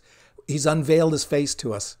face. He's unveiled his face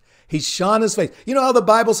to us. He's shone his face. You know how the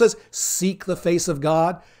Bible says, seek the face of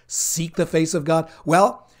God? Seek the face of God.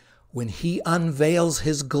 Well, when he unveils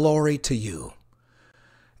his glory to you,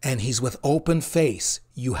 and he's with open face,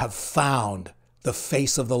 you have found the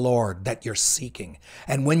face of the Lord that you're seeking.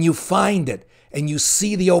 And when you find it and you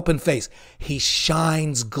see the open face, he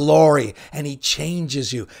shines glory and he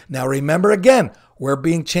changes you. Now remember again, we're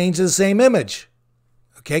being changed to the same image.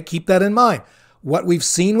 Okay, keep that in mind. What we've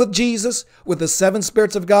seen with Jesus, with the 7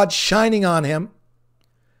 spirits of God shining on him,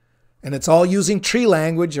 and it's all using tree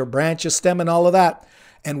language or branch, a stem, and all of that,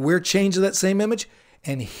 and we're changed to that same image.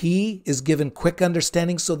 And he is given quick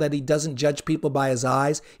understanding so that he doesn't judge people by his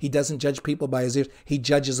eyes. He doesn't judge people by his ears. He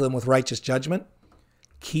judges them with righteous judgment.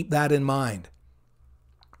 Keep that in mind.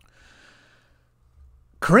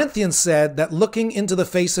 Corinthians said that looking into the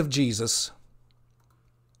face of Jesus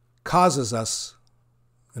causes us,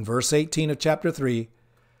 in verse 18 of chapter 3,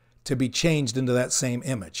 to be changed into that same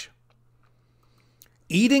image.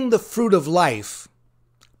 Eating the fruit of life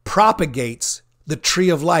propagates the tree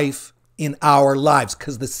of life in our lives,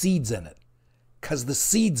 because the seed's in it.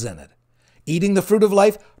 Eating the fruit of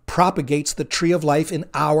life propagates the tree of life in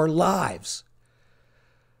our lives.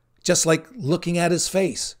 Just like looking at his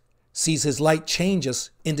face sees his light change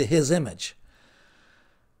us into his image.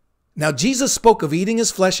 Now, Jesus spoke of eating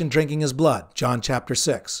his flesh and drinking his blood, John chapter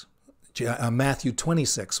 6, Matthew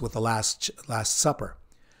 26 with the Last Supper.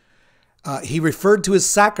 He referred to his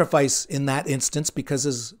sacrifice in that instance because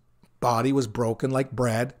his body was broken like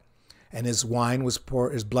bread, and his blood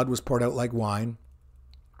was poured out like wine.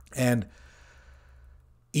 And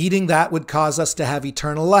eating that would cause us to have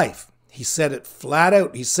eternal life. He said it flat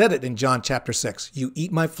out. He said it in John chapter 6. You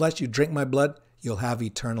eat my flesh, you drink my blood, you'll have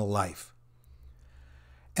eternal life.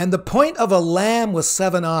 And the point of a lamb with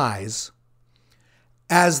 7 eyes,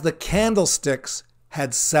 as the candlesticks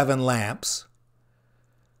had 7 lamps,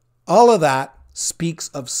 all of that speaks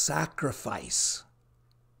of sacrifice.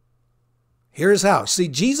 Here's how. See,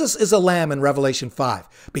 Jesus is a lamb in Revelation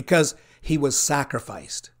 5 because he was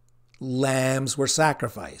sacrificed. Lambs were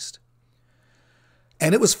sacrificed.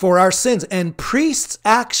 And it was for our sins. And priests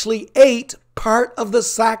actually ate part of the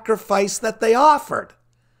sacrifice that they offered.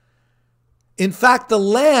 In fact, the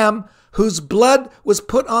lamb whose blood was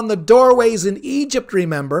put on the doorways in Egypt,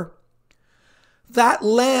 remember, that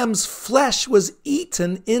lamb's flesh was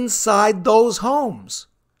eaten inside those homes.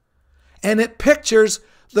 And it pictures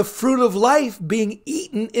the fruit of life being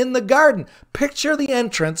eaten in the garden. Picture the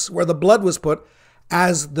entrance where the blood was put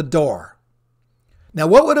as the door. Now,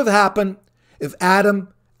 what would have happened if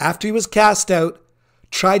Adam, after he was cast out,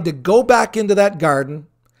 tried to go back into that garden,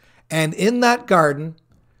 and in that garden,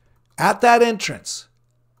 at that entrance,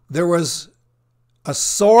 there was a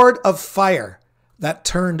sword of fire that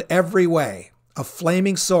turned every way, a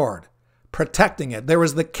flaming sword protecting it. There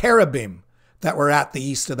was the cherubim that were at the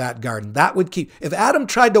east of that garden. That would keep, if Adam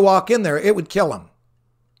tried to walk in there, it would kill him.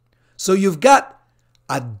 So you've got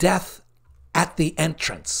a death at the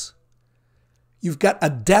entrance. You've got a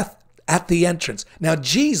death at the entrance. Now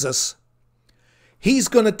Jesus, he's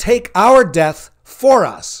going to take our death for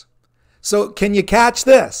us. So can you catch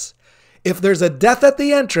this? If there's a death at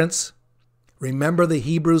the entrance, remember the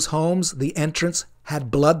Hebrews' homes, the entrance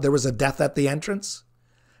had blood. There was a death at the entrance.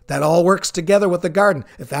 That all works together with the garden.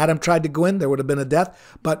 If Adam tried to go in, there would have been a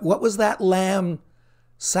death. But what was that lamb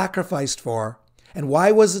sacrificed for? And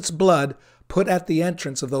why was its blood put at the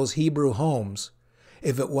entrance of those Hebrew homes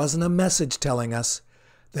if it wasn't a message telling us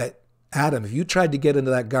that, Adam, if you tried to get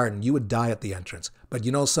into that garden, you would die at the entrance. But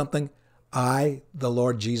you know something? I, the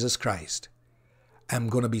Lord Jesus Christ, am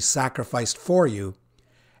going to be sacrificed for you.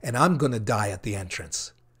 and I'm going to die at the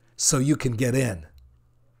entrance so you can get in.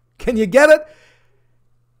 Can you get it?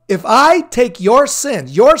 If I take your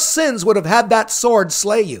sins would have had that sword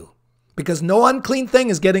slay you, because no unclean thing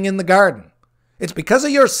is getting in the garden. It's because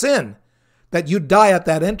of your sin that you die at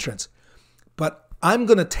that entrance. But I'm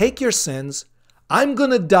going to take your sins. I'm going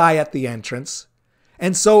to die at the entrance.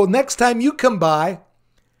 And so next time you come by,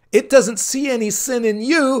 it doesn't see any sin in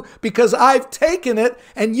you because I've taken it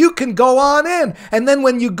and you can go on in. And then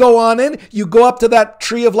when you go on in, you go up to that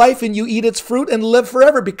tree of life and you eat its fruit and live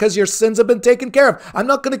forever because your sins have been taken care of. I'm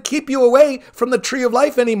not going to keep you away from the tree of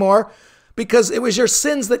life anymore because it was your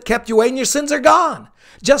sins that kept you away and your sins are gone.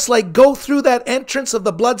 Just like go through that entrance of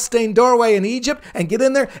the blood-stained doorway in Egypt and get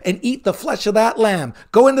in there and eat the flesh of that lamb.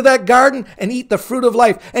 Go into that garden and eat the fruit of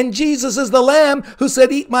life. And Jesus is the lamb who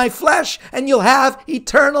said, eat my flesh and you'll have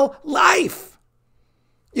eternal life.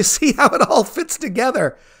 You see how it all fits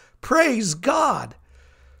together. Praise God.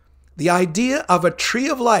 The idea of a tree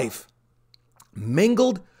of life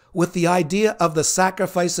mingled with the idea of the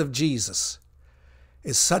sacrifice of Jesus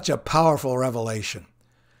is such a powerful revelation.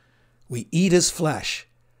 We eat his flesh,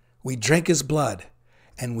 we drink his blood,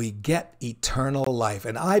 and we get eternal life.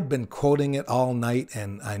 And I've been quoting it all night,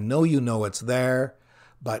 and I know you know it's there,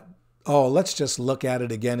 but let's just look at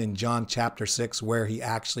it again in John chapter 6, where he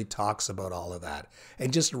actually talks about all of that.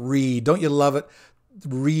 And just read. Don't you love it?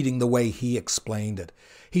 Reading the way he explained it.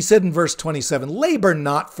 He said in verse 27, labor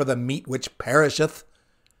not for the meat which perisheth.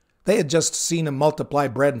 They had just seen him multiply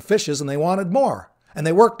bread and fishes, and they wanted more. And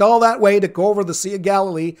they worked all that way to go over the Sea of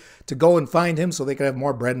Galilee to go and find him so they could have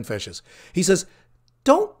more bread and fishes. He says,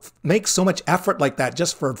 don't make so much effort like that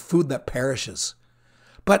just for food that perishes,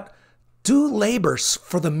 but do labor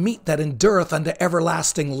for the meat that endureth unto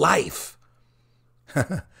everlasting life,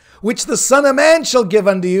 which the Son of Man shall give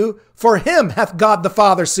unto you, for him hath God the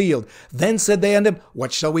Father sealed. Then said they unto him,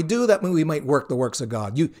 what shall we do that we might work the works of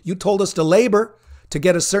God? You told us to labor to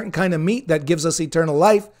get a certain kind of meat that gives us eternal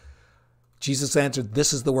life. Jesus answered,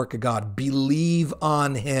 this is the work of God. Believe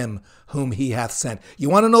on him whom he hath sent. You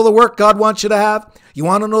want to know the work God wants you to have? You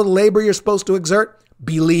want to know the labor you're supposed to exert?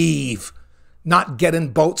 Believe. Not get in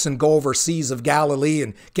boats and go over seas of Galilee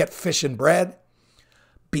and get fish and bread.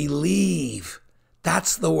 Believe.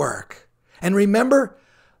 That's the work. And remember,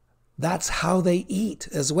 that's how they eat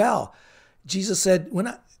as well. Jesus said,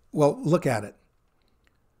 look at it.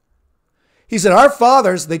 He said, our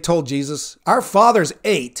fathers, they told Jesus, our fathers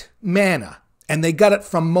ate manna, and they got it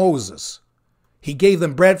from Moses. He gave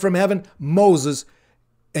them bread from heaven, Moses,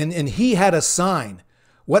 and he had a sign.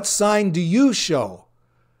 What sign do you show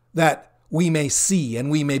that we may see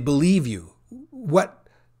and we may believe you? What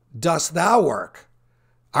dost thou work?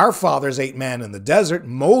 Our fathers ate manna in the desert.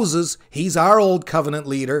 Moses, he's our old covenant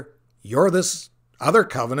leader. You're this other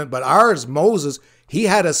covenant, but ours, Moses, he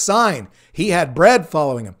had a sign. He had bread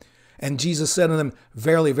following him. And Jesus said unto them,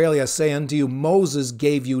 verily, verily, I say unto you, Moses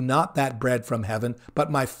gave you not that bread from heaven, but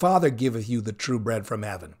my Father giveth you the true bread from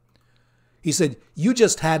heaven. He said, you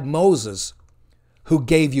just had Moses who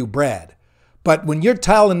gave you bread. But when you're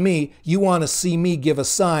telling me you want to see me give a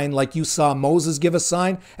sign like you saw Moses give a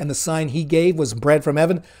sign, and the sign he gave was bread from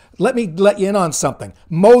heaven, let me let you in on something.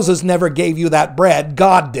 Moses never gave you that bread.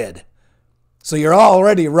 God did. So you're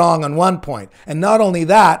already wrong on one point. And not only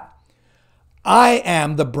that, I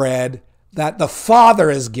am the bread that the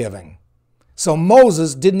Father is giving. So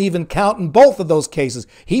Moses didn't even count in both of those cases.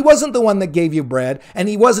 He wasn't the one that gave you bread, and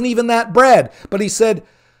he wasn't even that bread. But he said,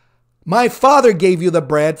 my Father gave you the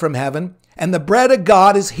bread from heaven, and the bread of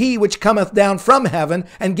God is he which cometh down from heaven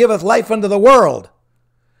and giveth life unto the world.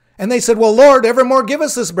 And they said, well, Lord, evermore give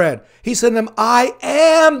us this bread. He said to them, I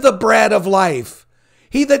am the bread of life.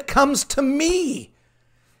 He that comes to me.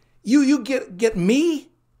 You get me?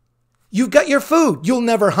 You've got your food. You'll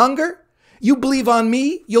never hunger. You believe on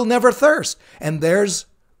me, you'll never thirst. And there's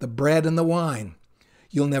the bread and the wine.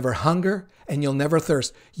 You'll never hunger and you'll never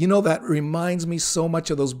thirst. You know, that reminds me so much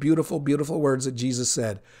of those beautiful, beautiful words that Jesus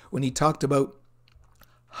said when he talked about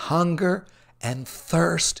hunger and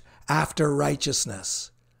thirst after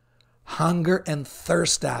righteousness. Hunger and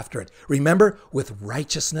thirst after it. Remember, with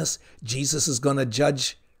righteousness, Jesus is going to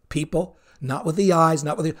judge people, not with the eyes,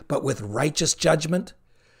 but with righteous judgment.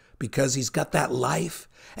 Because he's got that life,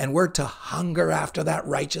 and we're to hunger after that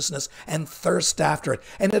righteousness and thirst after it.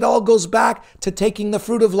 And it all goes back to taking the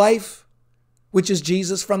fruit of life, which is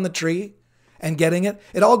Jesus, from the tree and getting it.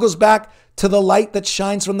 It all goes back to the light that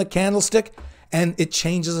shines from the candlestick, and it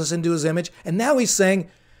changes us into his image. And now he's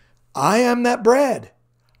saying, I am that bread.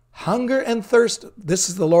 Hunger and thirst. This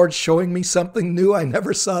is the Lord showing me something new. I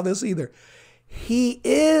never saw this either. He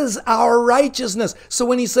is our righteousness. So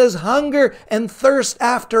when he says hunger and thirst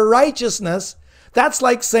after righteousness, that's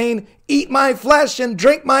like saying, eat my flesh and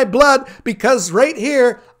drink my blood, because right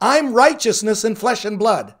here, I'm righteousness in flesh and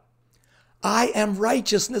blood. I am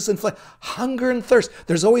righteousness in flesh. Hunger and thirst.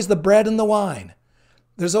 There's always the bread and the wine.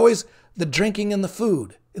 There's always the drinking and the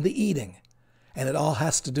food, the eating. And it all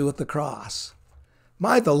has to do with the cross.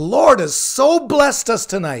 The Lord has so blessed us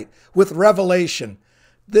tonight with revelation.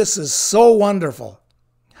 This is so wonderful.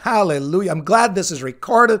 Hallelujah. I'm glad this is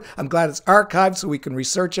recorded. I'm glad it's archived so we can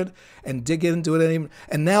research it and dig into it.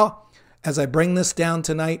 And now, as I bring this down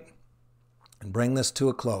tonight and bring this to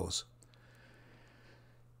a close,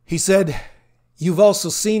 he said, you've also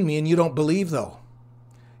seen me and you don't believe though.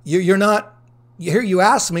 You're not, here you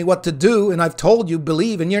ask me what to do and I've told you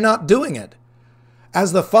believe and you're not doing it.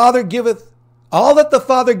 As the Father giveth, all that the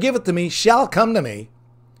Father giveth to me shall come to me.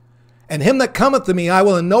 And him that cometh to me I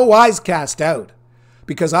will in no wise cast out.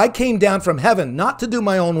 Because I came down from heaven not to do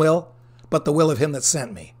my own will, but the will of him that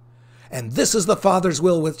sent me. And this is the Father's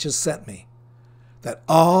will which has sent me, that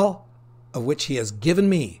all of which he has given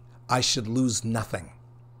me I should lose nothing,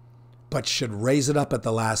 but should raise it up at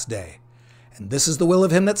the last day. And this is the will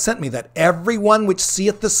of him that sent me, that every one which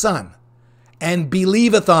seeth the Son and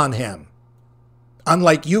believeth on him,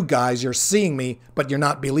 unlike you guys, you're seeing me, but you're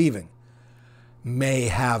not believing, may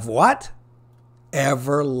have what?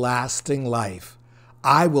 Everlasting life.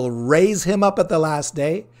 I will raise him up at the last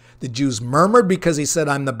day. The Jews murmured because he said,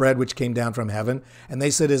 I'm the bread which came down from heaven. And they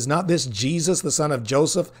said, is not this Jesus, the son of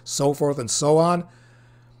Joseph? So forth and so on.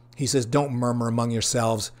 He says, don't murmur among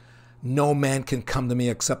yourselves. No man can come to me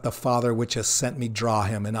except the Father which has sent me draw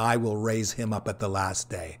him, and I will raise him up at the last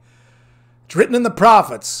day. It's written in the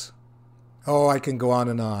prophets. Oh, I can go on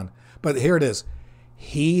and on. But here it is.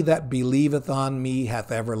 He that believeth on me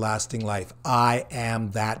hath everlasting life. I am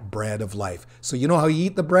that bread of life. So you know how you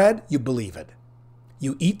eat the bread? You believe it.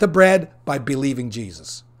 You eat the bread by believing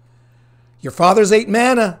Jesus. Your fathers ate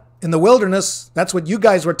manna in the wilderness. That's what you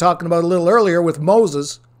guys were talking about a little earlier with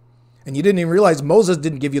Moses. And you didn't even realize Moses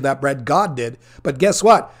didn't give you that bread. God did. But guess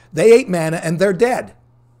what? They ate manna and they're dead.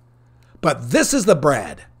 But this is the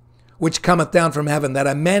bread which cometh down from heaven, that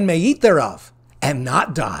a man may eat thereof and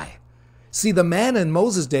not die. See, the manna in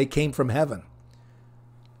Moses' day came from heaven.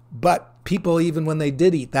 But people, even when they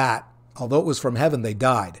did eat that, although it was from heaven, they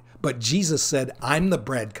died. But Jesus said, I'm the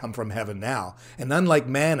bread come from heaven now. And unlike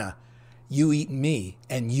manna, you eat me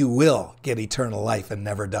and you will get eternal life and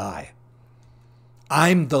never die.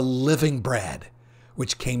 I'm the living bread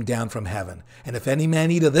which came down from heaven. And if any man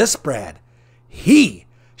eat of this bread, he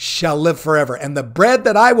shall live forever. And the bread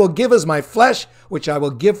that I will give is my flesh, which I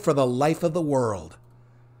will give for the life of the world.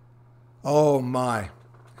 Oh my,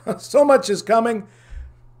 so much is coming.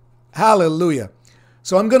 Hallelujah.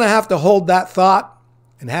 So I'm going to have to hold that thought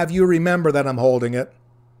and have you remember that I'm holding it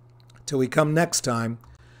till we come next time,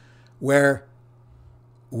 where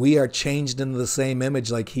we are changed into the same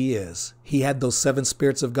image like he is. He had those 7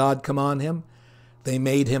 spirits of God come on him. They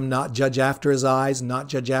made him not judge after his eyes, not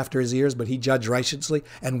judge after his ears, but he judged righteously.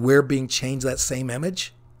 And we're being changed that same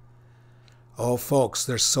image. Oh, folks,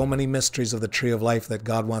 there's so many mysteries of the tree of life that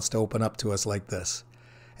God wants to open up to us like this.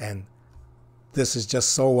 And this is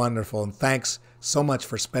just so wonderful. And thanks so much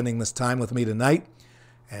for spending this time with me tonight.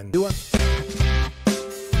 And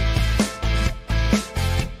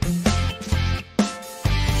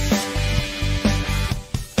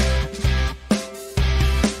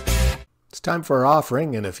it's time for our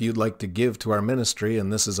offering. And if you'd like to give to our ministry,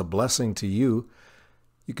 and this is a blessing to you,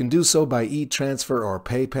 you can do so by e-transfer or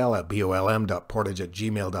PayPal at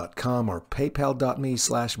bolm.portage@gmail.com or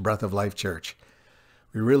paypal.me/breathoflifechurch.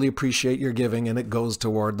 We really appreciate your giving, and it goes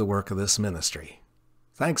toward the work of this ministry.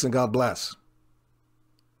 Thanks and God bless.